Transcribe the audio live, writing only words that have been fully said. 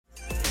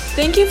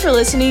Thank you for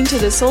listening to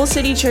the Soul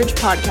City Church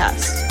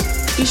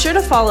podcast. Be sure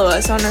to follow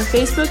us on our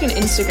Facebook and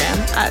Instagram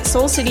at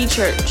Soul City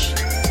Church.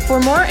 For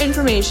more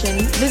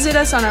information, visit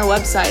us on our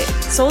website,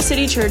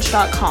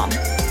 soulcitychurch.com.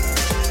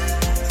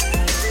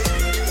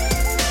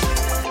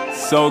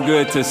 So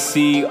good to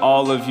see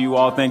all of you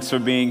all. Thanks for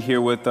being here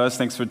with us.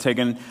 Thanks for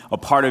taking a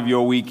part of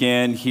your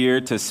weekend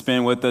here to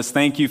spend with us.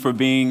 Thank you for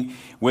being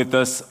with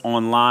us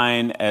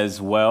online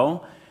as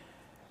well.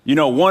 You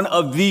know, one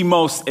of the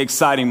most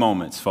exciting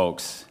moments,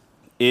 folks,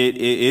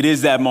 it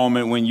is that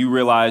moment when you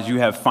realize you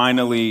have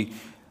finally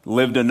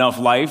lived enough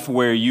life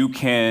where you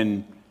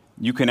can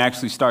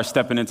actually start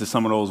stepping into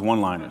some of those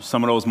one-liners,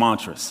 some of those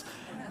mantras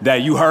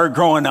that you heard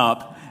growing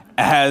up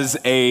as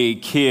a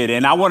kid.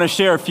 And I want to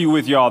share a few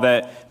with y'all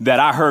that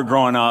I heard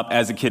growing up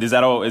as a kid. Is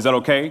that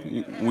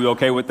okay? We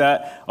okay with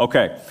that?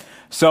 Okay.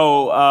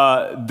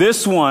 So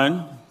this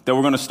one that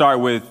we're going to start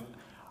with,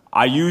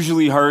 I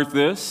usually heard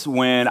this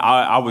when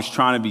I was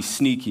trying to be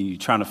sneaky,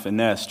 trying to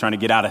finesse, trying to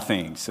get out of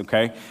things,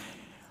 okay?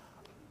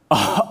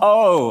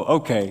 Oh,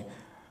 okay.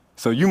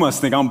 So you must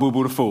think I'm Boo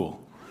Boo the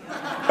Fool.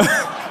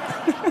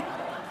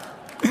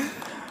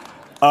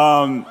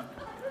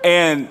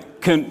 And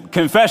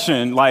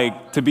confession,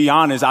 like, to be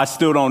honest, I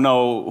still don't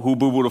know who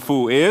Boo Boo the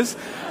Fool is.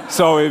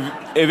 So if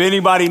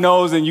anybody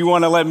knows and you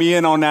want to let me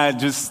in on that,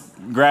 just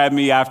grab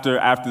me after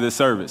the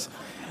service.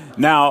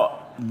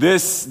 Now,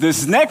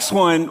 this next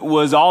one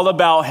was all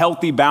about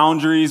healthy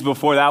boundaries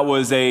before that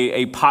was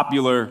a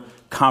popular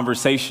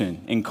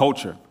conversation in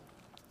culture.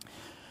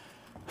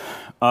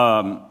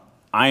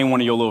 I ain't one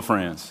of your little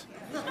friends.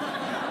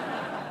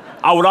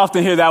 I would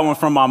often hear that one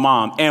from my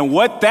mom. And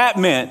what that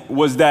meant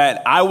was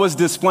that I was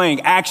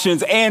displaying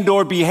actions and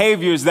or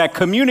behaviors that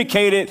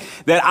communicated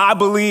that I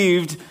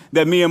believed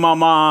that me and my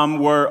mom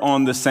were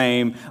on the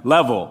same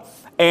level.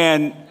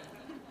 And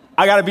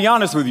I got to be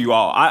honest with you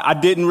all. I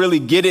didn't really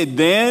get it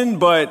then,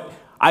 but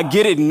I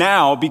get it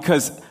now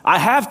because I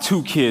have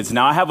two kids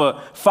now. I have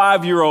a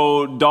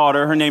 5-year-old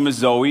daughter. Her name is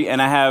Zoe. And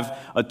I have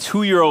a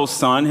 2-year-old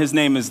son. His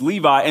name is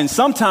Levi. And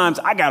sometimes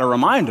I got to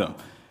remind him,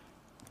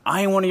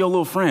 I ain't one of your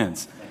little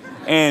friends.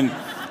 And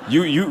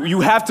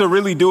you have to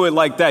really do it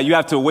like that. You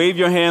have to wave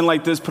your hand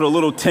like this, put a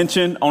little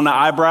tension on the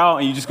eyebrow,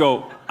 and you just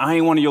go, I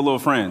ain't one of your little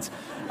friends.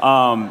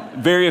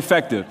 Very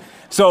effective.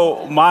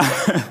 So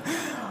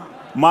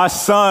my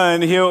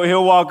son,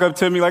 he'll walk up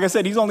to me. Like I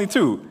said, he's only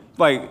 2.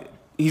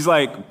 He's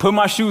like, put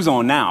my shoes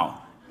on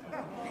now.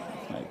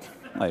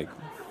 Like,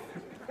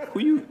 who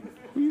you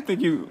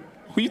think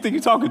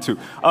you're talking to?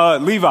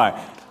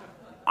 Levi,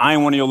 I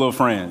ain't one of your little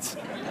friends.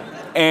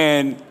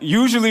 And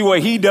usually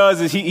what he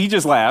does is he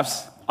just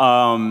laughs.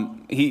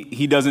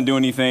 He doesn't do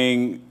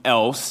anything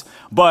else.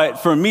 But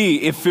for me,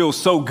 it feels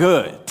so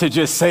good to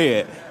just say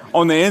it.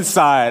 On the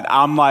inside,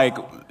 I'm like,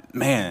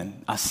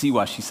 man, I see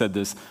why she said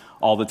this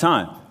all the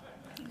time.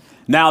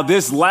 Now,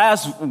 this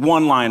last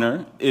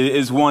one-liner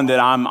is one that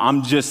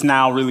I'm just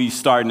now really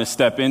starting to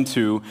step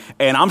into.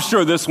 And I'm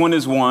sure this one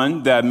is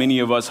one that many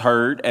of us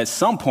heard at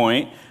some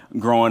point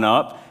growing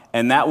up.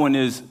 And that one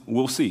is,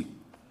 we'll see.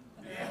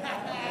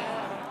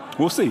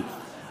 We'll see.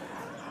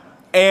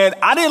 And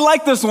I didn't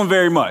like this one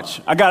very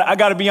much. I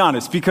got to be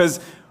honest, because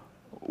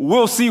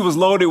we'll see was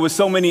loaded with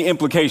so many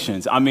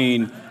implications. I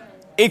mean,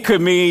 it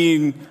could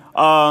mean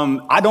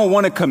I don't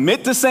want to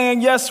commit to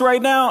saying yes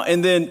right now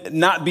and then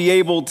not be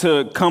able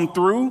to come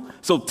through.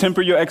 So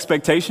temper your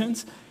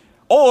expectations.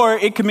 Or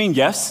it could mean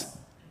yes.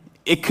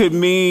 It could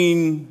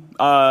mean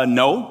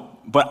no,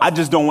 but I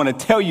just don't want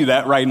to tell you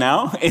that right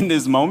now in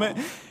this moment.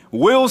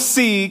 We'll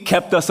see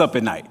kept us up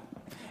at night.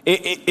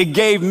 It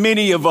gave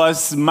many of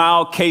us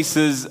mild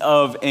cases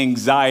of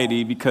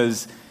anxiety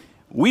because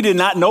we did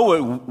not know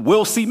what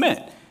we'll see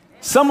meant.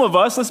 Some of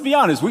us, let's be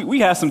honest, we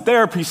had some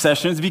therapy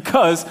sessions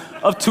because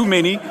of too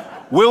many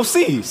we'll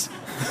sees.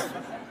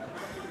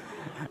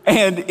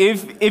 And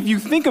if you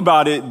think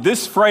about it,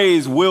 this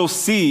phrase, we'll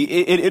see,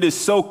 it is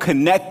so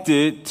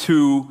connected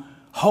to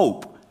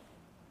hope.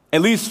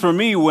 At least for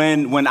me,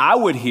 when I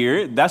would hear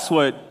it, that's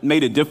what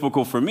made it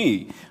difficult for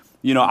me.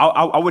 You know,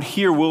 I would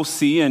hear we'll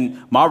see,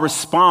 and my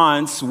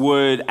response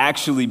would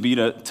actually be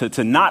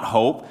to not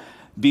hope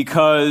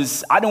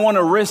because I don't want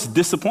to risk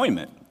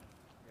disappointment.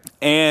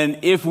 And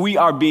if we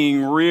are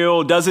being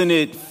real, doesn't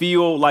it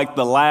feel like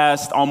the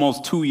last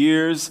almost 2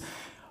 years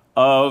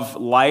of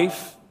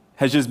life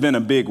has just been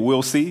a big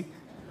we'll see?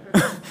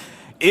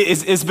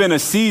 It's been a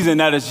season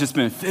that has just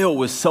been filled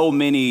with so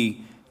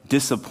many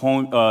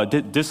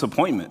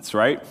disappointments,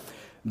 right?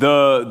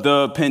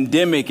 The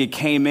pandemic, it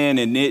came in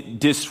and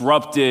it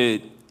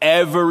disrupted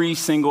every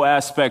single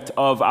aspect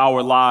of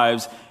our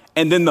lives.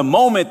 And then the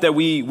moment that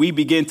we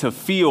begin to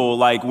feel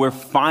like we're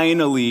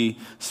finally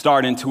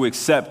starting to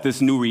accept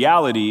this new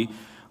reality,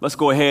 let's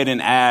go ahead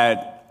and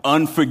add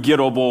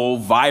unforgettable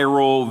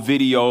viral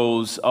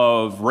videos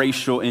of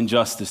racial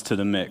injustice to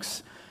the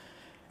mix.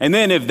 And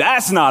then if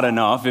that's not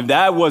enough, if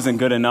that wasn't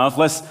good enough,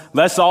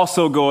 let's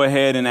also go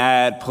ahead and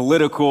add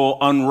political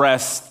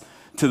unrest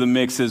to the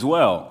mix as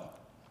well.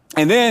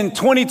 And then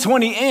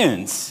 2020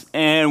 ends,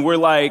 and we're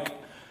like,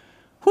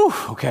 whew,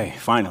 okay,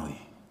 finally.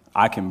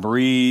 I can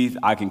breathe.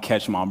 I can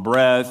catch my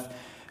breath.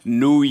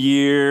 New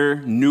year,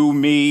 new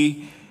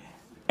me.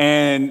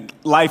 And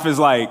life is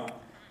like,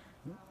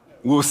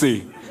 we'll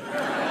see.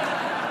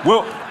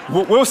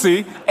 We'll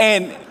see.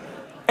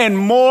 And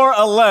more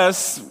or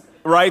less,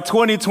 right,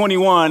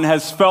 2021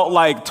 has felt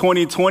like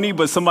 2020,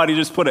 but somebody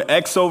just put an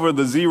X over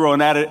the 0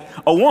 and added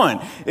a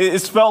 1.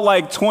 It's felt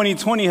like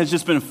 2020 has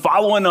just been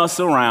following us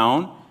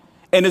around,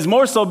 and it's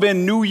more so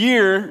been new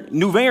year,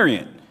 new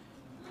variant.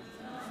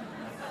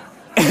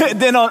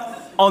 Then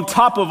on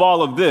top of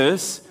all of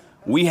this,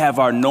 we have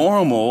our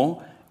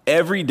normal,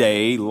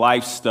 everyday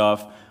life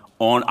stuff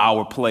on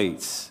our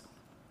plates.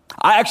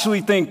 I actually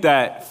think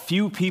that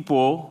few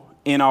people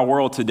in our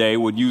world today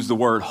would use the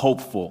word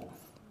hopeful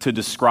to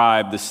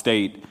describe the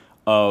state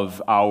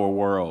of our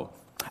world.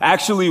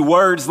 Actually,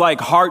 words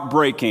like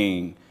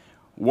heartbreaking,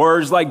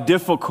 words like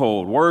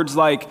difficult, words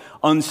like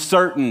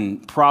uncertain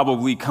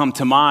probably come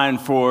to mind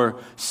for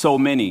so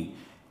many.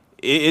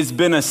 It's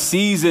been a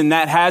season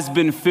that has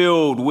been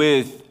filled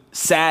with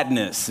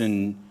sadness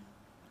and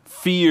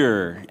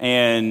fear,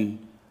 and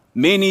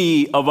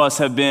many of us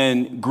have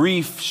been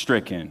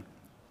grief-stricken.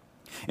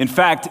 In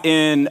fact,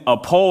 in a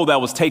poll that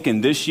was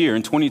taken this year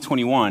in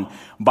 2021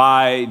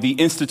 by the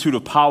Institute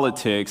of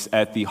Politics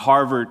at the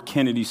Harvard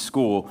Kennedy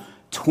School,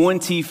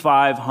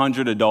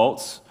 2,500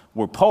 adults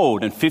were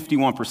polled, and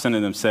 51%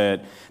 of them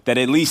said that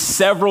at least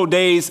several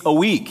days a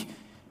week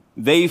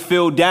they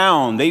feel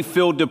down, they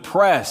feel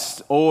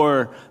depressed,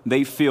 or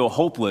they feel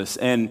hopeless.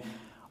 And,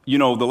 you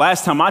know, the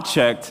last time I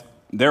checked,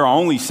 there are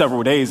only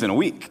several days in a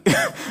week.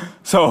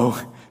 So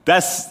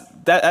that's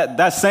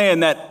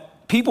saying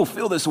that people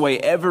feel this way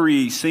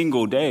every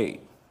single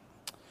day.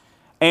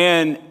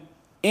 And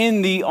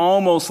in the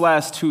almost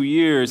last 2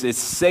 years, it's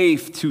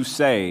safe to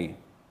say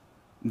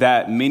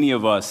that many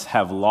of us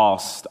have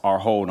lost our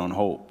hold on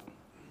hope.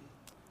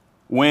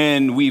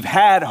 When we've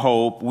had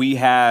hope, we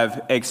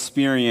have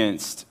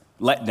experienced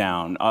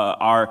letdown.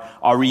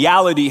 Our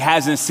reality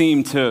hasn't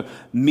seemed to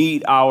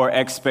meet our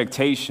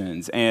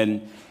expectations.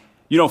 And,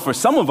 you know, for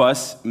some of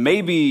us,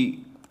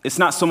 maybe it's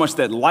not so much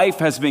that life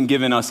has been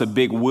giving us a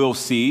big we'll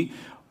see,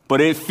 but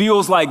it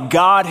feels like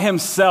God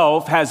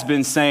himself has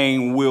been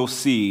saying we'll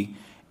see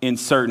in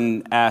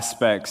certain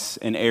aspects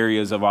and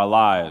areas of our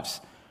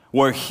lives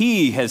where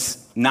he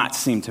has not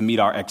seemed to meet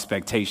our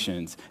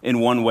expectations in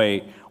one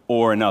way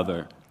or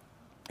another.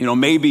 You know,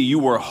 maybe you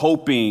were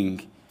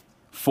hoping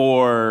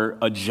for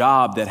a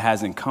job that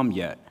hasn't come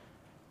yet.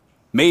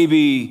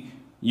 Maybe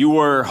you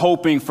were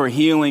hoping for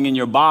healing in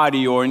your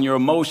body or in your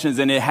emotions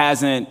and it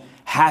hasn't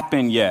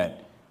happened yet.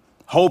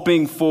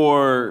 Hoping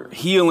for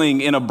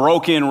healing in a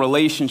broken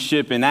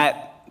relationship and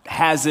that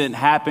hasn't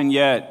happened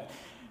yet.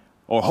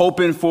 Or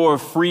hoping for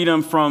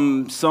freedom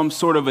from some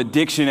sort of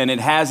addiction and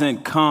it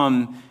hasn't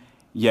come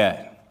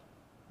yet.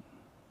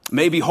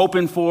 Maybe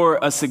hoping for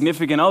a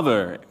significant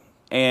other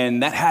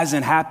and that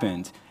hasn't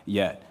happened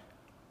yet.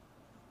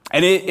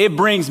 And it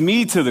brings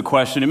me to the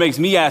question, it makes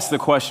me ask the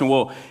question,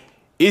 well,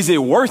 is it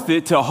worth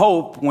it to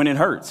hope when it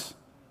hurts?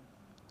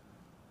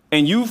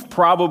 And you've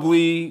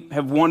probably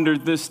have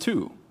wondered this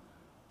too.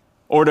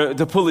 Or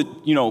to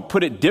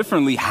put it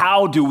differently,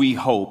 how do we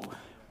hope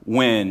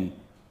when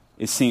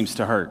it seems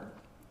to hurt?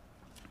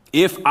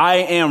 If I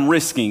am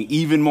risking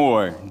even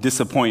more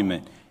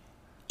disappointment,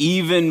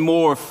 even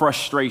more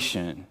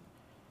frustration,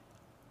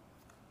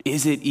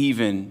 is it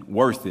even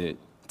worth it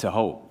to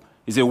hope?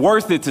 Is it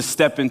worth it to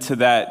step into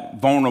that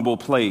vulnerable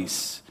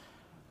place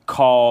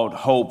called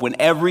hope when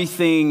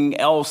everything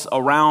else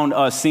around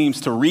us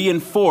seems to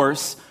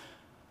reinforce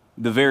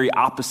the very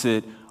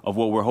opposite of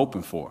what we're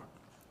hoping for?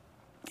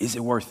 Is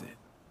it worth it?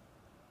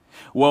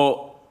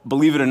 Well,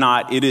 believe it or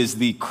not, it is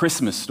the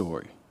Christmas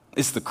story.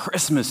 It's the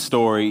Christmas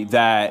story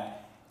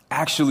that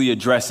actually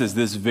addresses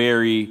this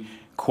very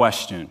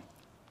question.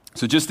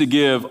 So just to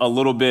give a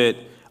little bit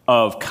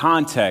of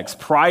context,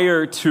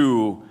 prior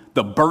to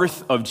the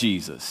birth of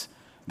Jesus,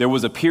 there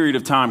was a period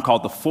of time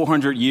called the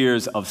 400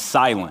 years of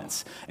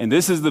silence. And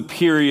this is the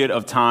period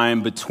of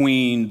time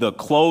between the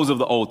close of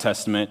the Old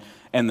Testament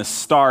and the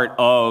start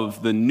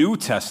of the New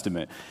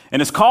Testament.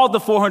 And it's called the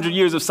 400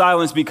 years of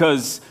silence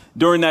because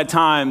during that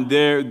time,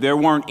 there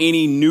weren't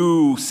any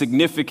new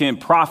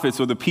significant prophets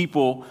or the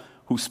people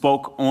who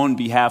spoke on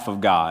behalf of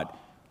God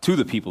to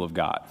the people of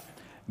God.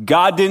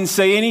 God didn't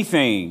say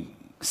anything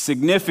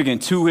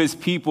significant to his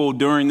people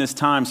during this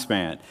time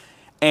span.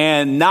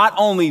 And not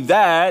only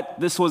that,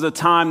 this was a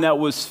time that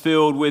was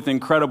filled with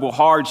incredible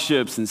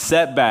hardships and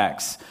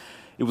setbacks.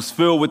 It was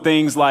filled with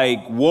things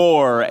like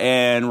war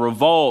and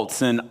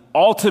revolts. And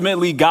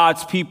ultimately,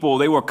 God's people,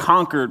 they were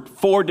conquered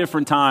 4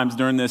 different times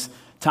during this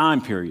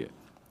time period.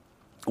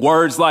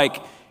 Words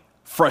like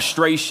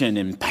frustration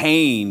and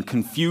pain,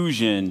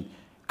 confusion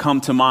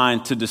come to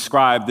mind to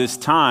describe this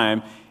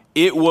time.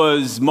 It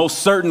was most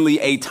certainly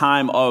a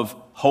time of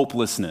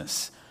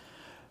hopelessness.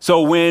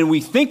 So when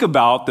we think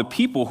about the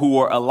people who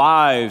were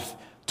alive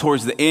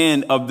towards the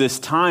end of this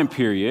time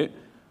period,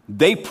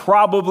 they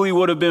probably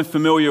would have been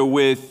familiar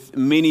with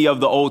many of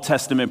the Old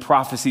Testament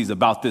prophecies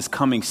about this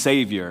coming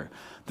Savior,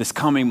 this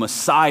coming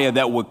Messiah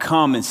that would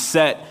come and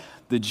set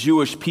the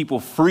Jewish people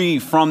free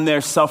from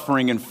their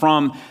suffering and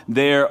from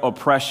their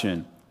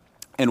oppression.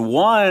 And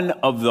one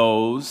of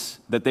those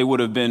that they would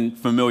have been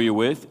familiar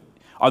with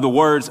are the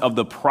words of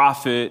the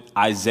prophet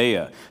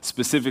Isaiah,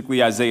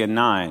 specifically Isaiah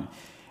 9.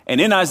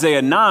 And in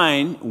Isaiah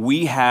 9,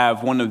 we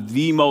have one of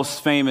the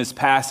most famous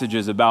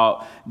passages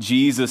about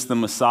Jesus, the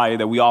Messiah,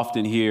 that we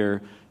often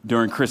hear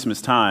during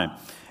Christmas time.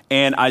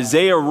 And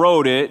Isaiah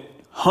wrote it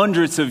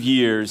hundreds of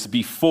years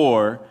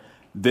before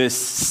this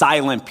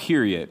silent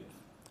period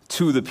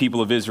to the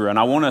people of Israel. And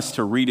I want us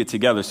to read it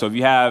together. So if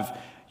you have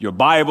your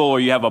Bible or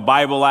you have a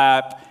Bible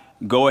app,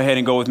 go ahead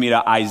and go with me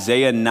to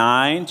Isaiah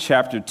 9,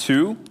 chapter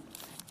 2,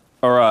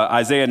 or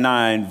Isaiah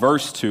 9,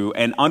 verse 2.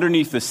 And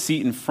underneath the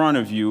seat in front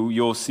of you,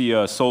 you'll see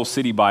a Soul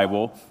City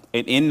Bible.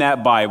 And in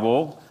that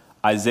Bible,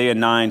 Isaiah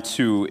 9,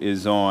 2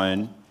 is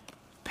on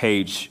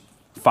page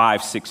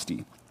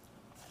 560.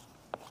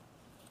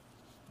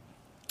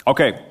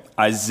 Okay,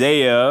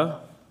 Isaiah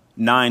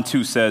 9,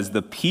 2 says,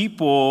 "The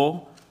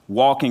people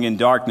walking in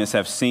darkness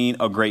have seen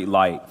a great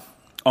light.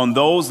 On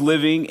those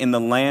living in the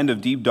land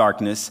of deep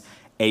darkness,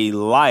 a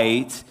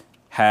light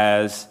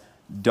has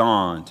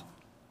dawned."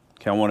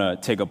 Okay, I want to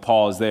take a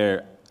pause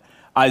there.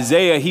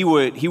 Isaiah, he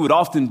would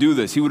often do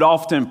this. He would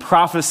often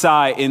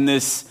prophesy in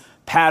this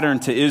pattern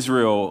to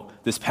Israel,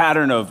 this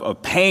pattern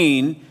of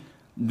pain,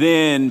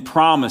 then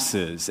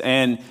promises.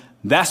 And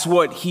that's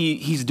what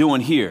he's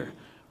doing here,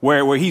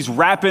 where he's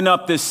wrapping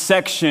up this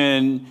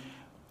section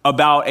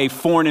about a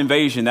foreign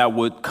invasion that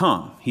would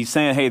come. He's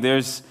saying, hey,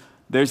 there's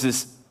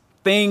this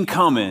thing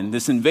coming,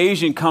 this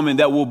invasion coming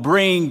that will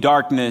bring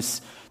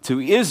darkness to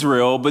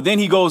Israel. But then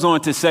he goes on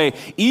to say,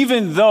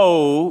 even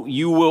though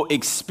you will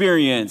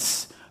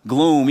experience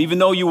gloom, even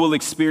though you will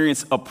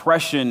experience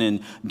oppression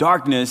and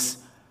darkness,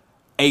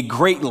 a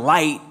great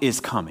light is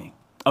coming.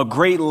 A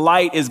great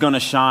light is going to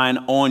shine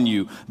on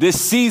you.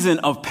 This season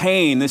of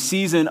pain, this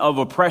season of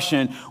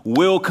oppression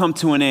will come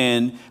to an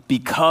end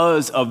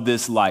because of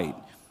this light.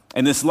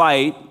 And this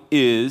light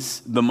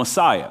is the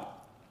Messiah.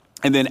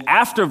 And then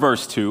after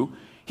verse 2,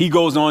 he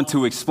goes on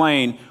to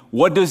explain,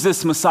 what does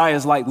this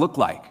Messiah's light look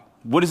like?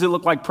 What does it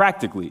look like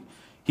practically?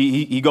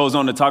 He goes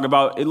on to talk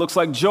about, it looks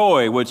like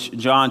joy, which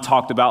John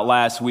talked about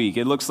last week.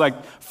 It looks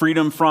like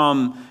freedom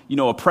from,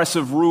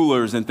 oppressive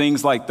rulers and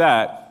things like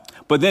that.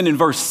 But then in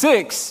verse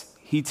 6,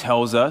 he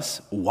tells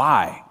us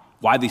why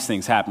these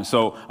things happen.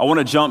 So I want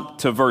to jump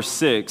to verse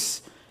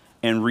 6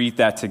 and read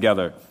that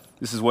together.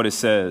 This is what it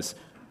says.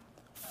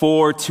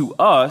 "For to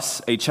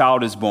us a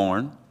child is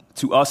born,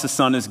 to us a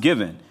son is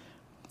given,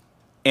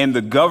 and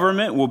the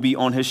government will be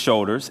on his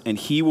shoulders, and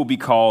he will be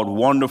called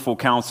Wonderful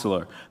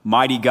Counselor,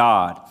 Mighty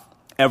God,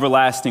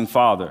 Everlasting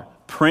Father,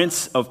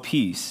 Prince of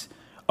Peace.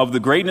 Of the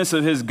greatness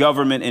of his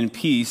government and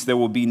peace there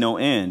will be no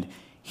end.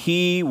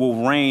 He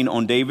will reign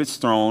on David's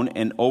throne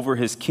and over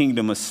his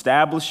kingdom,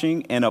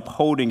 establishing and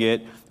upholding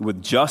it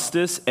with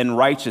justice and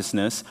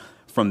righteousness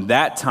from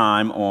that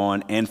time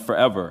on and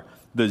forever.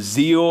 The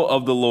zeal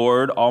of the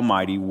Lord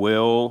Almighty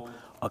will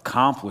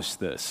accomplish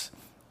this."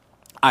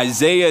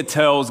 Isaiah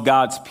tells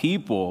God's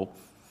people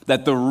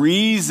that the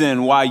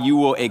reason why you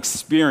will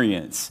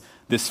experience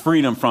this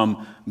freedom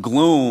from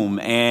gloom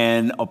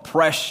and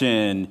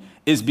oppression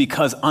is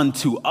because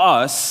unto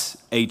us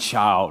a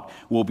child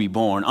will be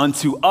born.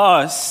 Unto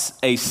us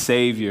a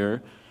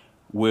Savior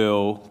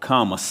will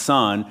come, a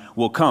son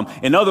will come.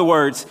 In other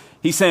words,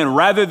 he's saying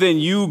rather than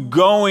you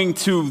going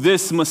to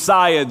this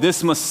Messiah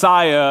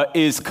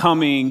is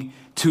coming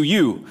to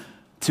you.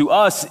 To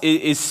us,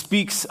 it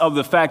speaks of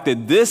the fact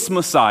that this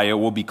Messiah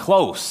will be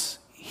close.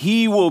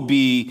 He will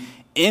be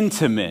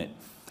intimate.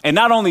 And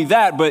not only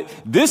that, but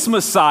this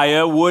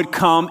Messiah would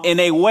come in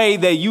a way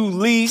that you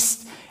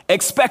least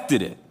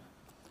expected it.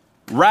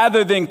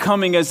 Rather than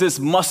coming as this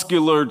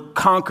muscular,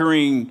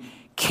 conquering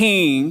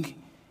king,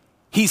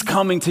 he's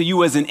coming to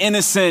you as an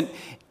innocent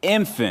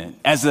infant,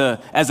 as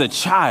a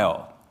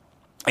child.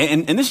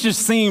 And this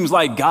just seems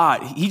like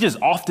God, he just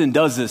often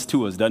does this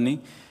to us, doesn't he?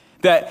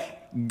 That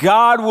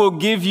God will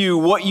give you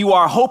what you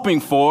are hoping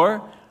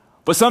for,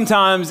 but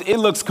sometimes it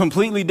looks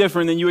completely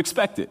different than you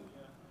expected.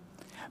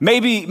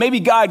 Maybe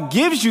God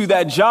gives you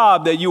that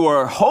job that you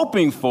are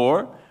hoping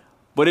for,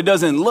 but it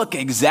doesn't look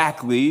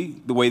exactly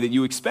the way that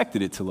you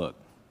expected it to look.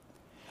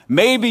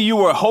 Maybe you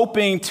were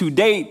hoping to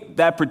date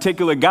that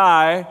particular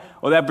guy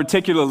or that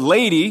particular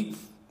lady,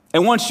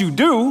 and once you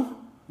do,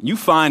 you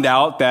find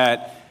out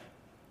that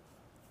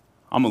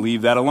I'm going to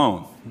leave that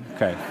alone.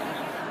 Okay,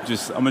 I'm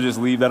going to just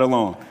leave that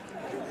alone.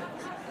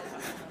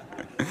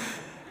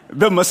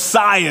 The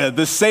Messiah,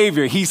 the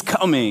Savior, he's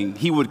coming.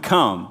 He would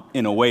come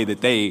in a way that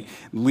they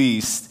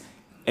least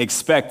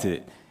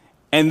expected.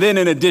 And then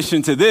in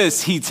addition to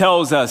this, he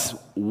tells us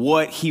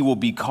what he will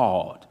be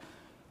called.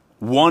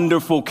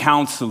 Wonderful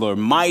Counselor,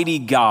 Mighty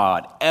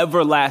God,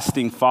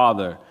 Everlasting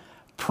Father,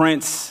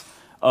 Prince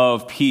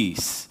of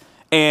Peace.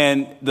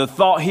 And the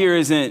thought here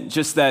isn't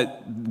just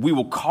that we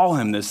will call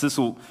him this. This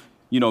will,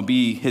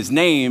 be his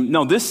name.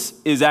 No, this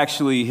is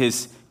actually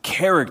his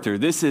character.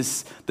 This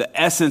is the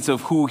essence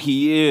of who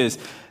he is.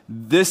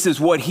 this is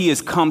what he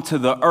has come to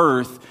the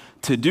earth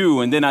to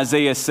do. And then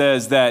Isaiah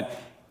says that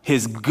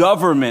his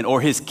government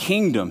or his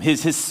kingdom,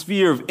 his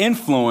sphere of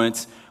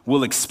influence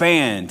will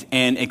expand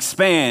and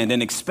expand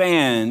and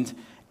expand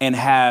and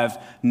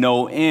have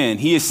no end.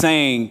 He is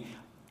saying,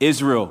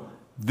 Israel,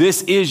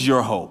 this is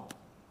your hope.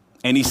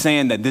 And he's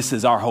saying that this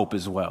is our hope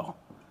as well.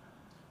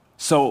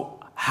 So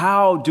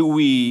how do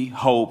we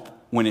hope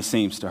when it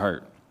seems to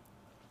hurt?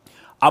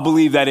 I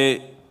believe that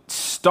it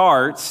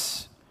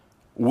starts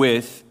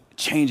with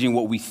changing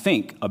what we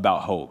think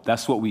about hope.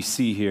 That's what we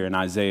see here in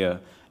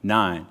Isaiah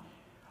 9.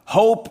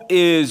 Hope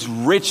is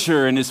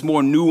richer and it's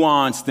more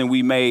nuanced than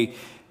we may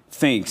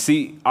think.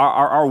 See,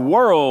 our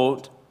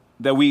world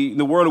the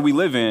world that we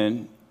live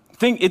in,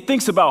 it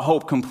thinks about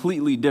hope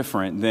completely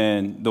different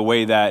than the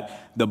way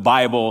that the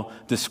Bible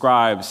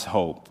describes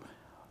hope.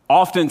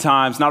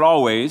 Oftentimes, not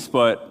always,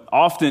 but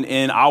often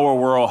in our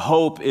world,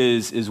 hope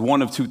is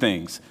one of two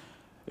things.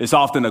 It's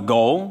often a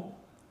goal,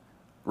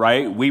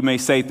 right? We may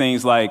say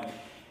things like,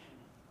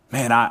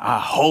 man, I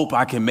hope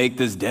I can make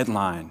this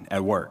deadline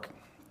at work.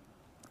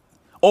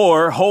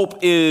 Or hope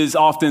is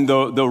often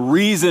the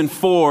reason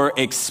for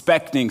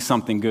expecting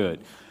something good.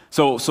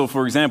 So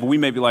for example, we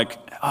may be like,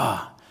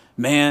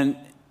 man,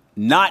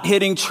 not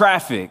hitting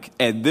traffic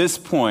at this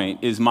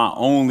point is my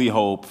only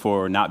hope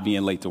for not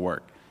being late to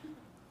work.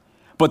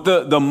 But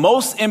the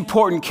most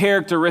important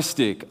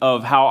characteristic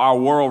of how our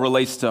world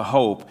relates to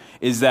hope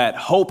is that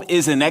hope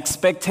is an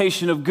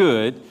expectation of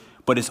good,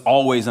 but it's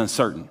always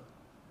uncertain.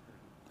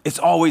 It's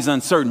always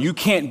uncertain. You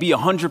can't be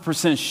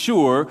 100%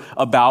 sure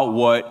about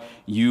what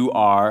you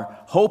are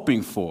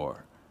hoping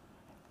for.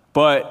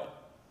 But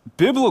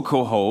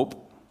biblical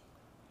hope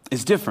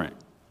is different.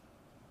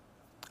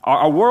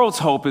 Our world's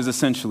hope is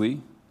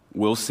essentially,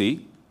 we'll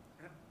see.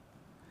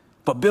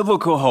 But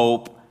biblical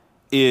hope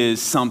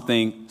is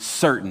something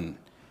certain.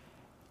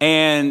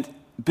 And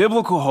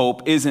biblical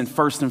hope isn't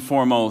first and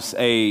foremost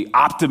a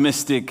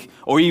optimistic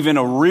or even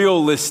a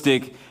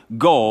realistic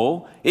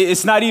goal.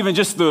 It's not even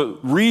just the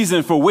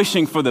reason for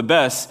wishing for the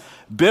best.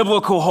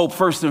 Biblical hope,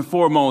 first and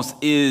foremost,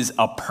 is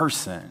a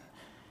person.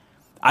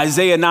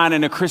 Isaiah 9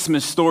 in the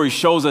Christmas story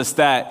shows us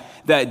that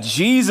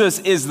Jesus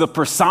is the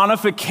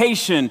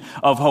personification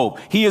of hope.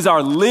 He is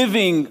our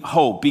living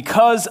hope.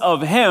 Because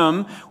of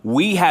him,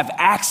 we have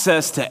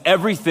access to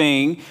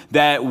everything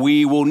that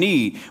we will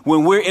need.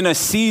 When we're in a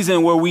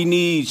season where we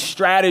need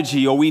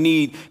strategy or we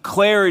need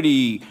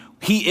clarity,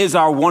 he is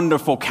our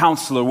wonderful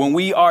counselor. When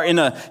we are in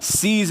a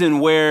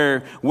season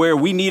where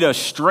we need a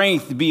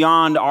strength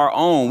beyond our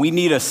own, we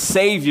need a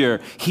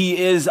savior,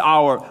 he is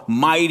our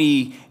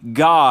mighty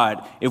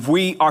God. If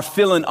we are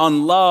feeling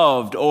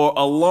unloved or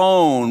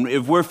alone,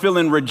 if we're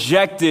feeling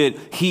rejected,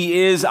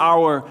 he is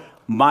our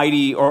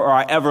mighty or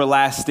our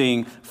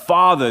everlasting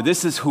Father.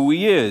 This is who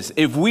he is.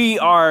 If we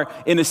are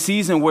in a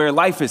season where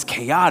life is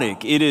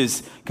chaotic, it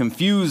is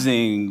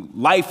confusing,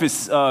 life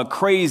is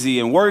crazy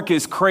and work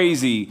is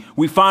crazy,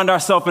 we find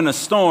ourselves in a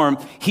storm,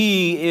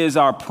 he is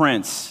our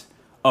Prince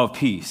of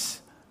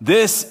Peace.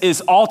 This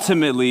is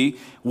ultimately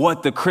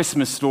what the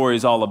Christmas story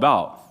is all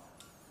about.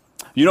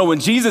 You know, when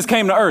Jesus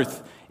came to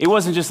earth, it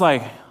wasn't just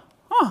like,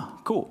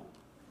 cool.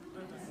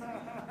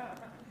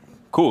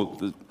 Cool,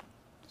 the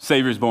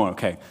Savior's born,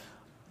 okay.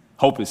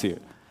 Hope is here.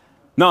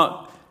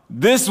 No,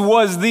 this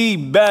was the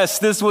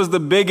best, this was the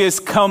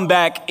biggest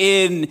comeback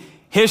in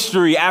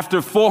history.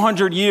 After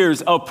 400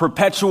 years of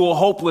perpetual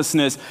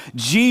hopelessness,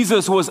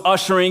 Jesus was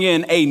ushering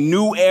in a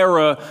new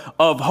era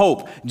of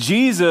hope.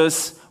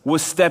 Jesus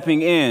was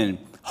stepping in.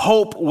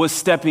 Hope was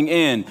stepping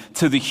in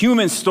to the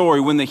human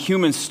story when the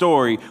human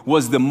story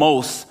was the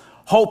most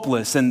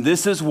hopeless. And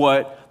this is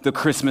what the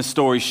Christmas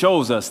story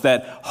shows us,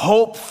 that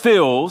hope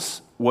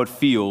fills what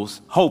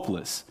feels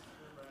hopeless.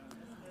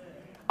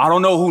 I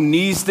don't know who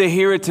needs to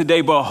hear it today,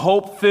 but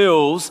hope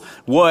fills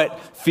what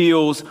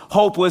feels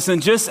hopeless.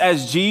 And just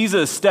as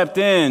Jesus stepped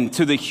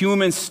into the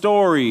human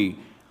story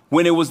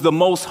when it was the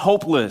most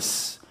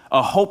hopeless,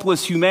 a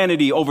hopeless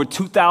humanity over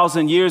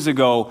 2,000 years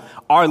ago,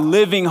 our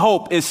living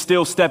hope is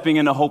still stepping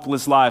into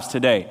hopeless lives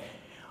today.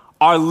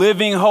 Our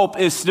living hope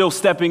is still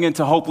stepping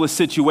into hopeless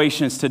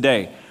situations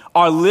today.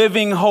 Our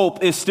living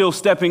hope is still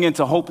stepping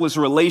into hopeless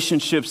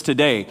relationships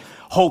today,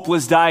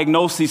 hopeless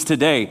diagnoses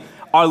today.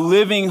 Our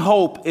living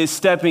hope is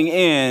stepping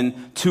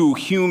in to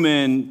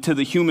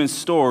the human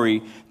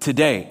story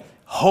today.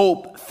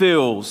 Hope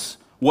fills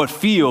what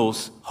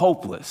feels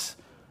hopeless.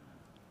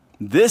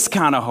 This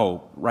kind of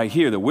hope right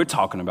here that we're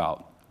talking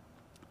about,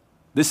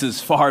 this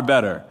is far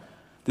better.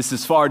 This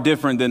is far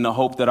different than the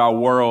hope that our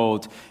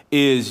world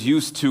is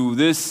used to.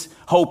 This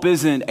hope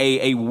isn't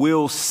a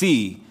we'll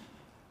see.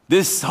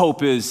 This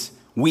hope is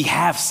we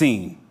have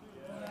seen.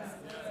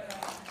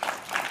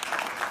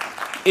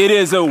 It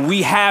is a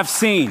we have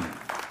seen.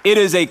 It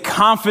is a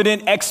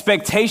confident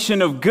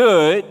expectation of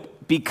good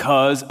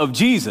because of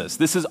Jesus.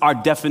 This is our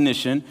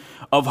definition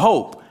of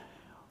hope.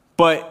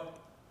 But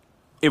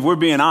if we're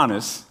being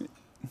honest,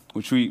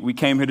 which we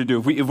came here to do,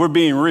 if we're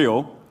being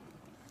real,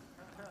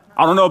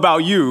 I don't know about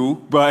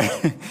you, but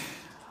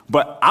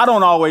I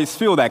don't always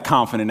feel that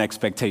confident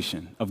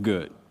expectation of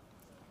good.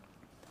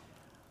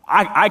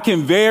 I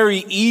can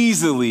very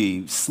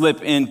easily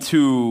slip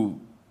into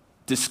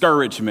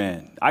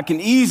discouragement. I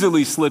can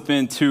easily slip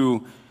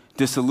into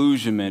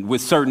disillusionment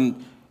with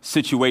certain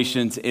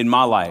situations in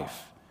my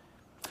life.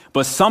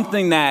 But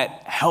something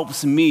that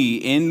helps me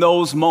in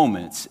those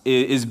moments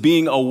is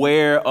being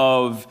aware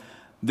of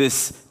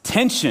this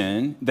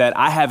tension that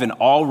I have an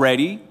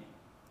already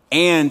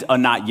and a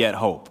not yet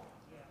hope.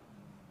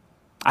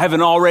 I have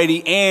an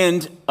already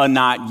and a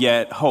not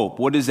yet hope.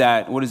 What does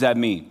that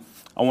mean?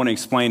 I want to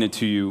explain it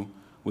to you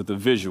with a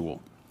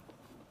visual.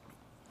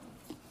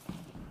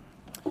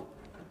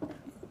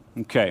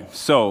 Okay,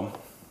 so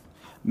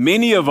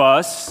many of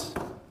us,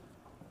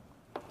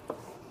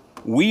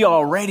 we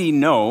already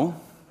know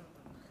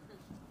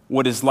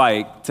what it's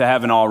like to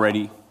have an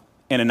already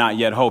and a not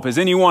yet hope. Has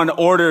anyone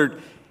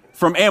ordered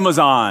from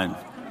Amazon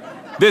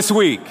this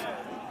week?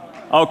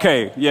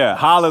 Okay, yeah,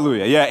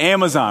 hallelujah. Yeah,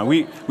 Amazon.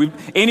 We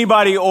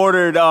anybody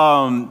ordered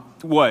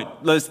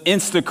let's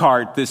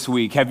Instacart this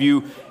week? Have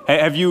you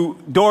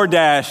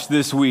DoorDash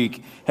this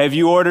week? Have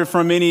you ordered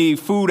from any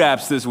food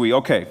apps this week?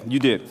 Okay, you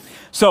did.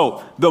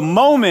 So the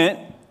moment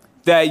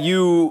that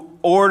you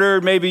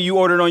ordered, maybe you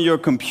ordered on your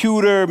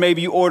computer,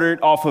 maybe you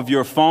ordered off of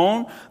your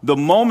phone, the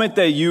moment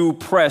that you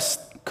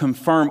pressed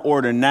confirm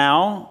order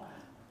now,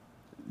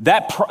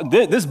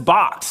 this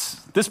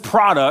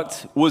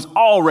product was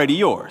already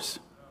yours.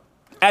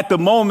 At the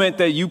moment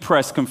that you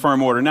pressed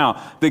confirm order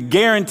now, the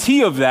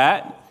guarantee of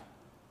that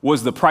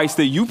was the price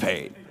that you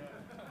paid.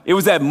 It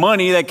was that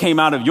money that came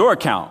out of your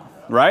account,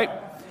 right?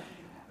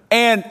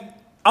 And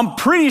I'm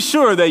pretty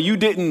sure that you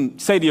didn't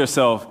say to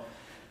yourself,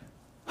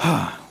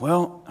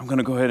 well, I'm going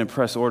to go ahead and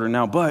press order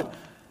now, but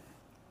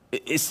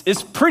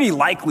it's pretty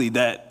likely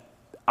that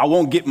I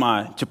won't get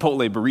my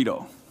Chipotle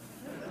burrito.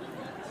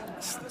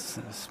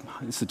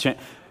 It's a chance.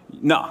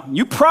 No,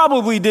 you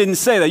probably didn't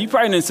say that. You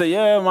probably didn't say,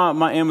 yeah,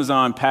 my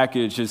Amazon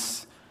package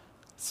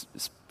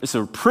it's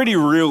a pretty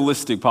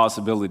realistic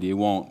possibility it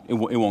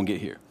won't get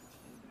here.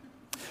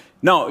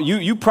 No,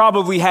 you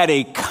probably had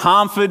a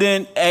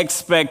confident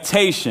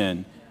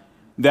expectation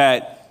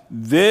that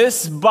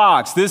this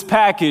box, this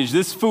package,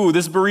 this food,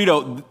 this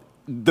burrito,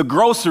 the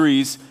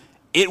groceries,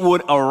 it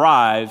would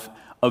arrive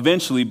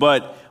eventually.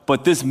 But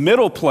this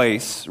middle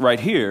place right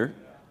here,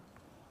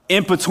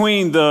 in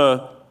between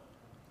the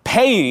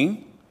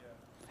paying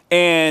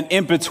and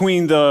in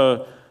between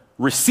the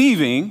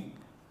receiving,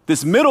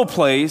 this middle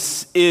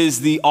place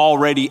is the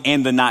already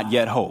and the not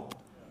yet hope.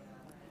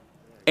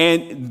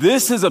 And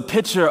this is a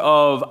picture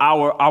of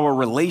our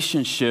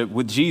relationship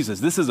with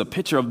Jesus. This is a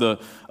picture of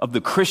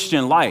the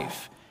Christian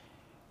life.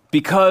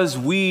 Because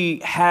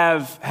we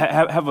have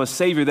a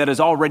Savior that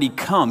has already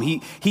come.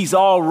 He's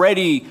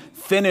already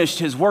finished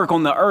his work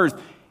on the earth.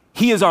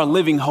 He is our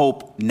living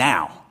hope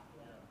now.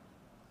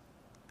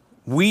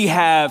 We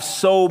have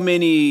so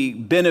many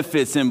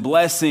benefits and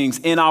blessings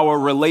in our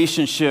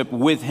relationship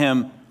with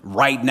him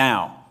right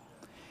now.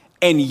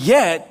 And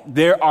yet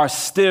there are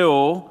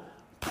still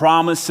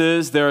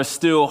promises, there are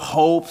still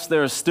hopes,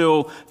 there are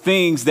still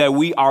things that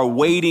we are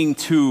waiting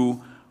to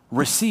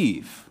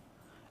receive.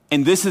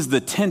 And this is the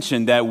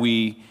tension that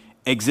we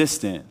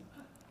exist in.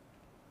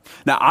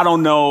 Now, I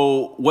don't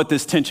know what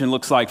this tension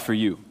looks like for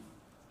you.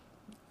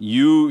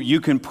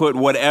 You can put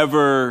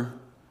whatever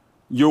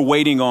you're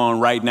waiting on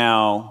right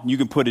now, you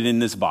can put it in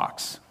this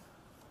box.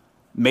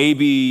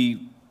 Maybe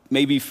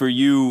for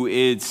you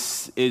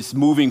it's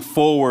moving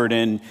forward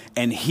and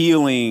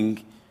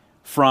healing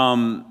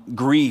from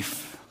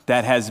grief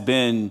that has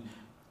been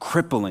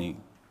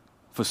crippling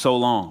for so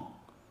long.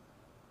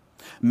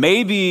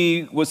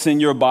 Maybe what's in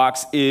your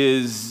box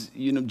is,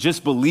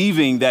 just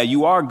believing that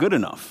you are good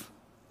enough.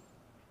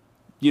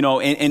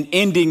 And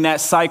ending that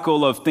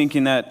cycle of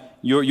thinking that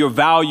your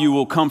value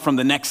will come from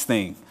the next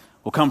thing,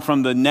 will come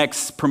from the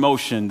next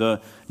promotion, the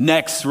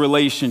next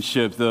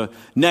relationship, the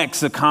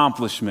next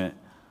accomplishment.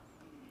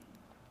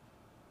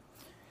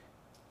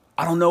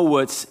 I don't know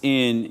what's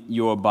in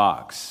your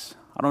box.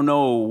 I don't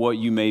know what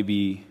you may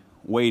be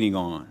waiting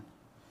on.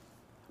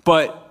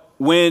 But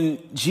when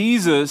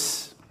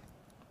Jesus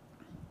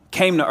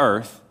came to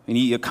earth and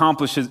he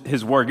accomplished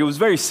his work, it was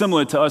very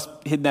similar to us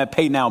hitting that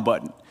pay now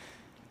button.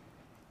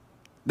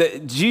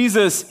 That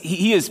Jesus,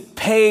 he has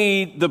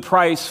paid the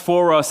price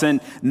for us. And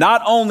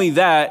not only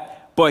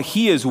that, but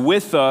he is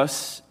with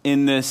us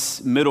in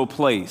this middle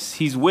place.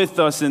 He's with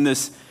us in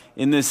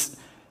this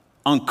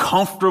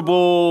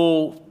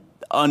uncomfortable,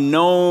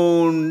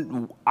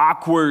 unknown,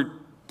 awkward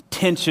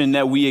tension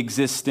that we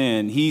exist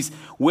in. He's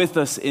with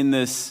us in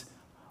this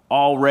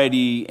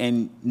already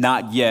and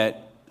not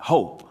yet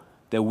hope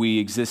that we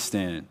exist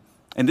in.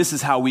 And this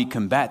is how we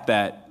combat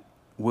that,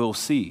 we'll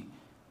see.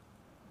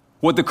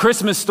 What the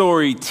Christmas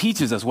story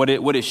teaches us, what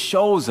it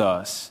shows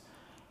us,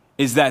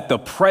 is that the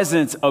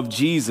presence of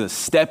Jesus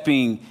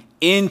stepping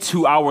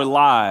into our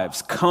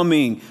lives,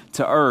 coming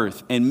to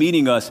earth and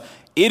meeting us,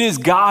 it is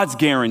God's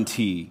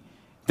guarantee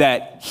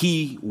that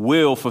he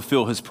will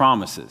fulfill his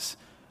promises,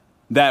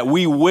 that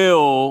we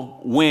will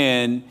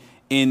win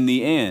in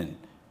the end.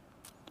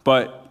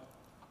 But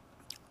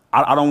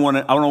I don't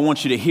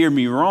want you to hear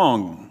me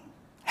wrong.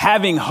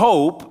 Having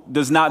hope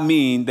does not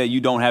mean that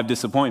you don't have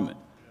disappointment.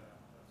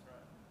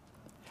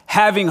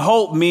 Having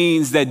hope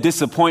means that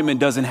disappointment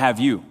doesn't have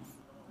you.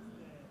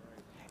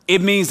 It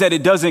means that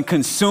it doesn't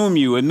consume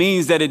you. It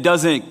means that it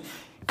doesn't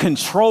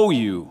control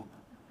you.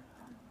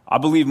 I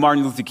believe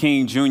Martin Luther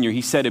King Jr.,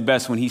 he said it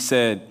best when he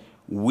said,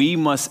 we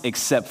must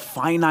accept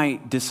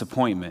finite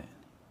disappointment,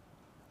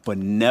 but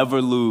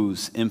never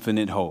lose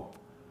infinite hope.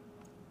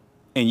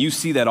 And you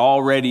see that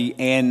already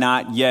and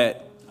not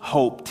yet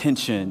hope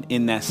tension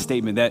in that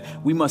statement, that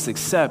we must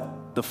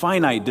accept the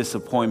finite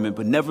disappointment,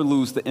 but never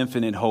lose the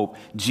infinite hope.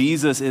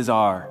 Jesus is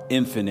our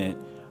infinite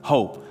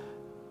hope.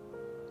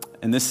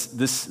 And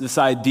this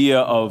idea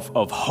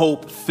of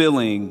hope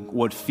filling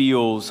what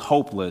feels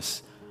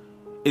hopeless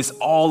is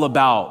all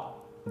about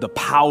the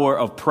power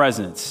of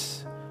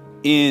presence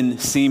in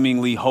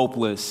seemingly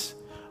hopeless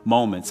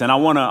moments. And I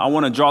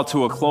want to draw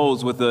to a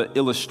close with an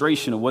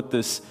illustration of what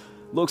this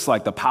looks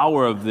like, the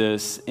power of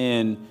this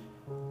in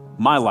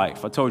my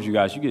life. I told you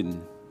guys, you're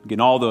getting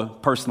all the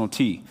personal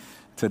tea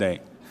today.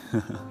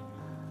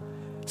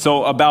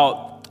 So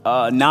about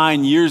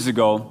 9 years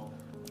ago,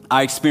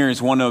 I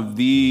experienced one of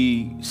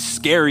the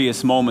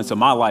scariest moments of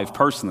my life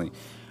personally.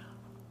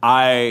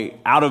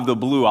 Out of the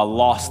blue, I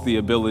lost the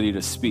ability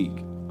to speak,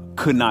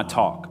 could not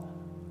talk,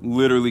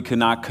 literally could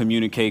not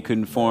communicate,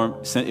 couldn't form.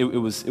 It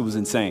was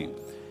insane.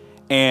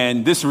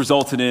 And this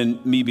resulted in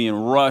me being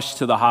rushed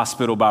to the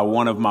hospital by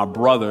one of my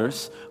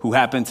brothers who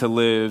happened to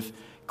live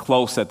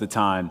close at the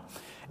time.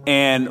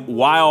 And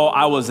while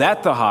I was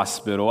at the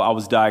hospital, I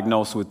was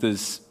diagnosed with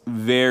this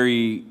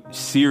very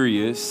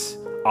serious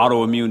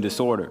autoimmune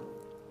disorder.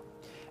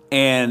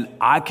 And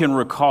I can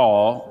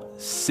recall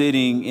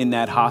sitting in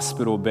that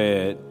hospital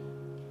bed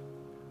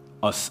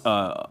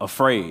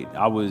afraid.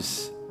 I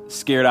was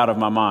scared out of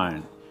my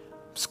mind.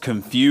 I was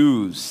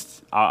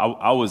confused.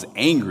 I was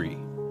angry.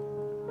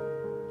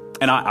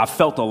 And I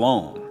felt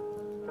alone.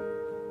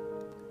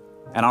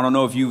 And I don't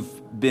know if you've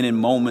been in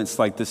moments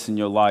like this in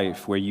your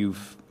life where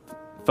you've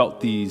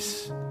felt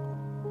these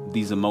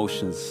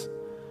emotions.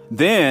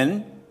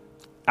 Then,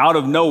 out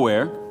of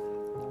nowhere,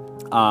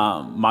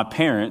 my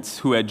parents,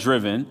 who had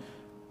driven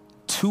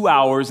 2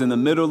 hours in the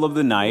middle of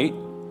the night,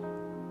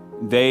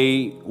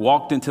 they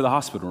walked into the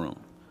hospital room.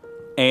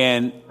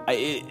 And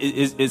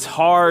it's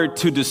hard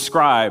to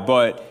describe,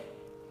 but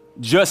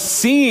just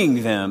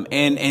seeing them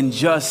and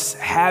just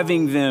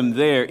having them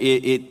there,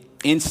 it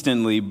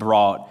instantly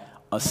brought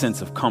a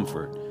sense of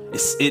comfort.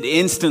 It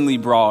instantly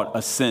brought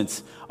a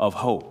sense of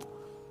hope.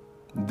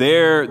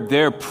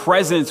 Their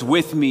presence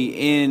with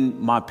me in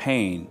my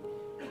pain,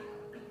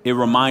 it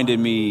reminded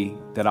me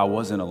that I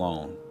wasn't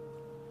alone,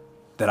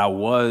 that I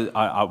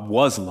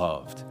was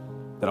loved,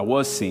 that I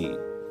was seen.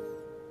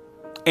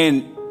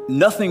 And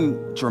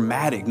nothing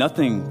dramatic,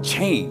 nothing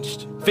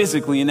changed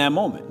physically in that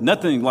moment.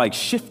 Nothing like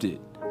shifted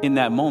in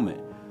that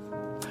moment.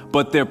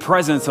 But their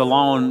presence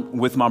along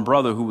with my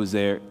brother who was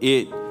there,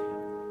 it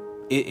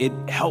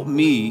helped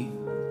me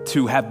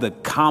to have the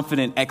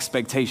confident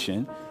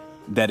expectation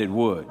that it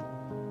would.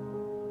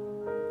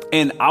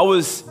 And I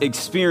was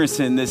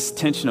experiencing this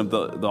tension of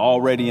the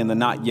already and the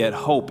not yet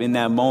hope in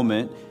that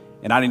moment,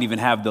 and I didn't even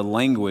have the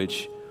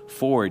language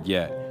for it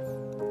yet.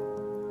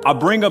 I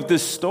bring up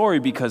this story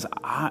because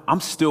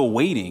I'm still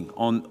waiting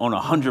on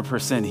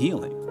 100%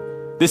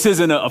 healing. This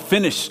isn't a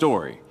finished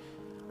story.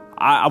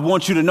 I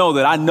want you to know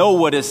that I know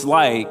what it's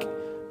like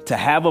to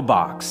have a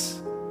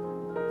box,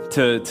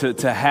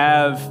 to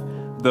have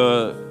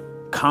the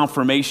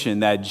confirmation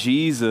that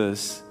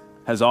Jesus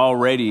has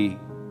already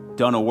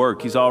done a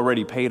work. He's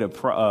already paid a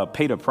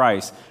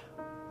price,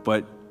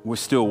 but we're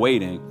still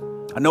waiting.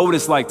 I know what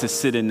it's like to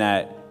sit in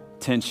that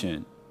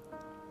tension.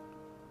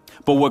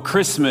 But what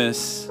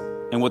Christmas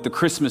and what the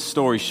Christmas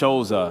story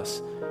shows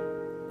us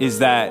is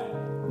that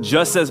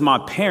just as my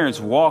parents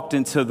walked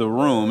into the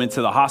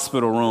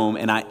hospital room,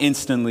 and I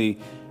instantly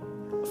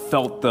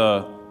felt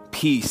the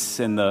peace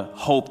and the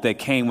hope that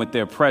came with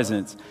their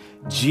presence,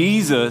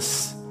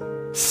 Jesus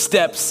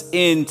steps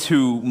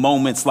into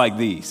moments like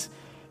these.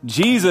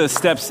 Jesus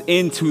steps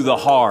into the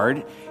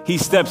hard. He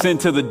steps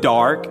into the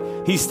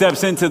dark. He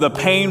steps into the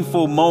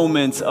painful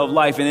moments of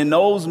life. And in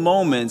those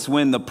moments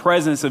when the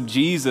presence of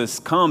Jesus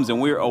comes and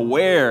we're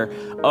aware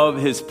of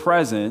his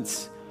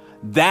presence,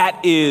 that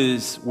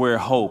is where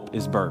hope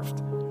is birthed.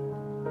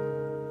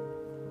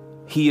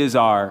 He is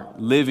our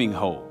living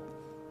hope.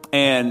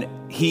 And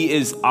he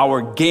is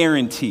our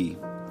guarantee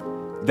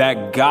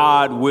that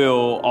God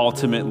will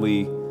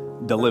ultimately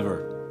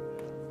deliver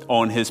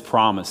on his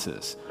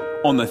promises,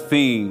 on the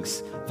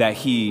things that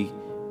he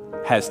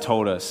has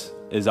told us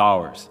is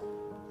ours.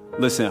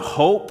 Listen,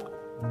 hope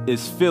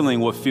is filling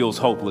what feels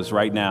hopeless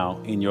right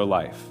now in your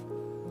life.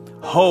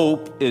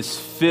 Hope is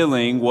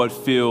filling what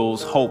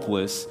feels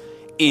hopeless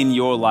in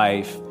your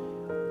life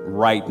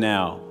right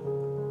now.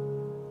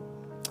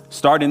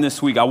 Starting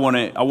this week, I want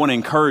to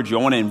encourage you.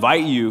 I want to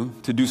invite you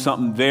to do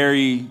something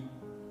very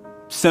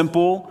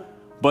simple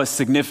but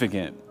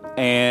significant,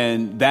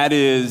 and that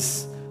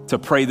is to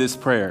pray this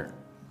prayer.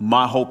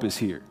 My hope is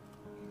here.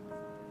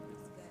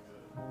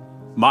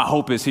 My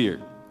hope is here.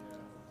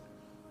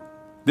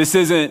 This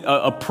isn't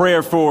a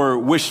prayer for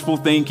wishful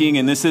thinking,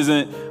 and this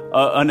isn't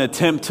an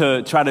attempt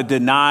to try to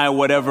deny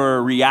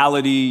whatever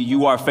reality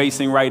you are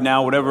facing right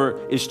now,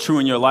 whatever is true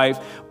in your life.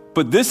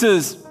 But this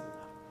is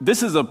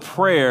a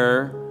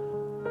prayer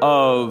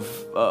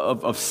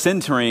of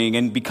centering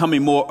and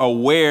becoming more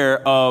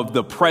aware of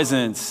the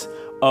presence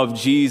of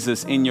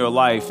Jesus in your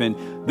life.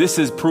 And this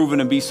has proven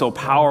to be so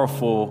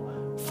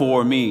powerful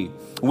for me.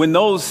 When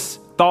those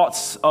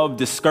thoughts of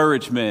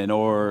discouragement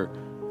or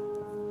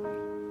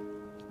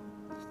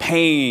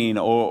pain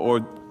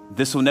or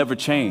this will never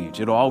change,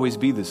 it'll always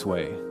be this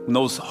way, when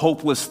those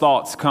hopeless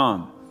thoughts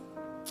come,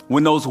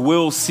 when those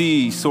we'll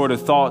see sort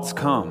of thoughts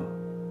come,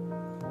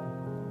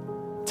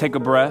 take a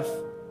breath,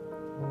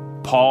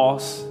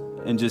 pause,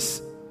 and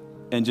just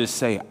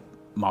say,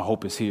 my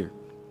hope is here.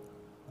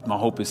 My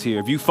hope is here.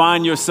 If you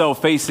find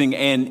yourself facing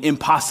an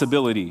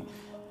impossibility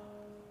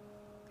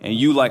and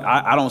you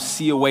I don't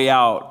see a way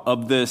out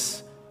of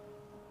this,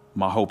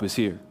 my hope is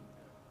here.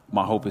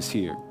 My hope is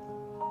here.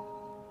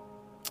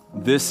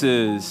 This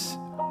is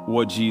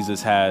what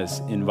Jesus has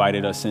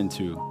invited us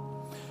into.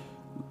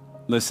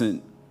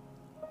 Listen,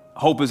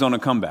 hope is on a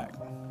comeback.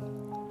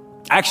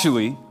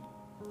 Actually,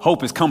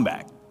 hope is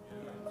comeback.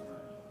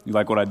 You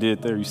like what I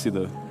did there? You see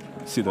the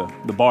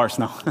bars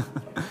now?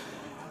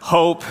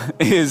 Hope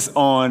is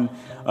on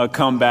a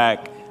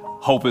comeback.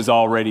 Hope is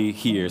already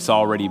here. It's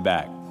already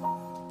back.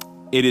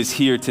 It is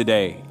here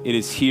today. It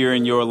is here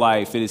in your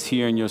life. It is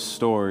here in your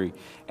story.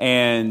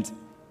 And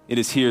it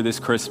is here this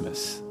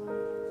Christmas.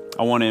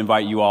 I want to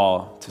invite you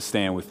all to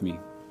stand with me.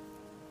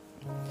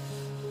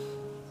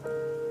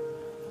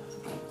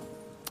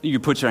 You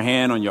can put your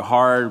hand on your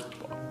heart,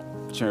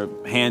 put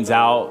your hands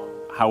out,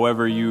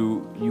 however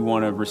you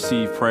want to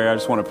receive prayer. I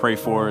just want to pray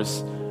for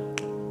us.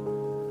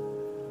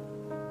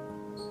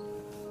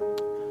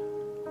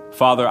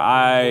 Father,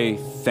 I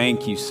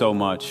thank you so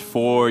much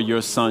for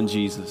your son,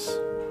 Jesus,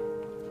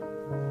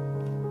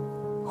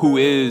 who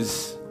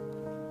is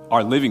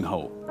our living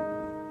hope.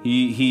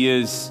 He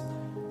is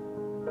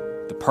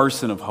the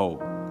person of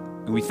hope.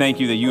 And we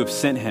thank you that you have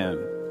sent him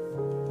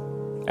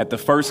at the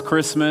first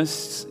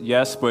Christmas,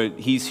 yes, but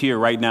he's here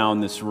right now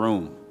in this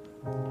room.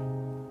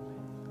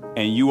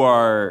 And you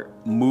are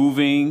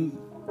moving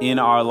in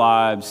our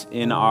lives,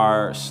 in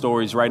our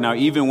stories right now,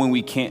 even when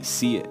we can't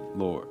see it,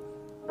 Lord.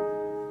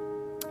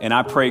 And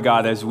I pray,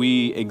 God, as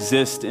we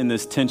exist in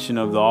this tension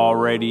of the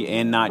already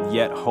and not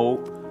yet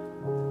hope,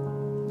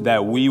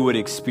 that we would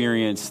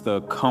experience the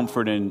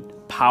comfort and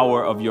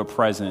power of your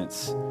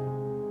presence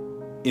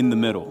in the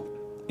middle,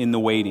 in the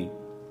waiting.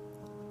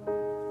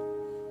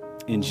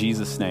 In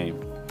Jesus' name,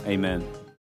 amen.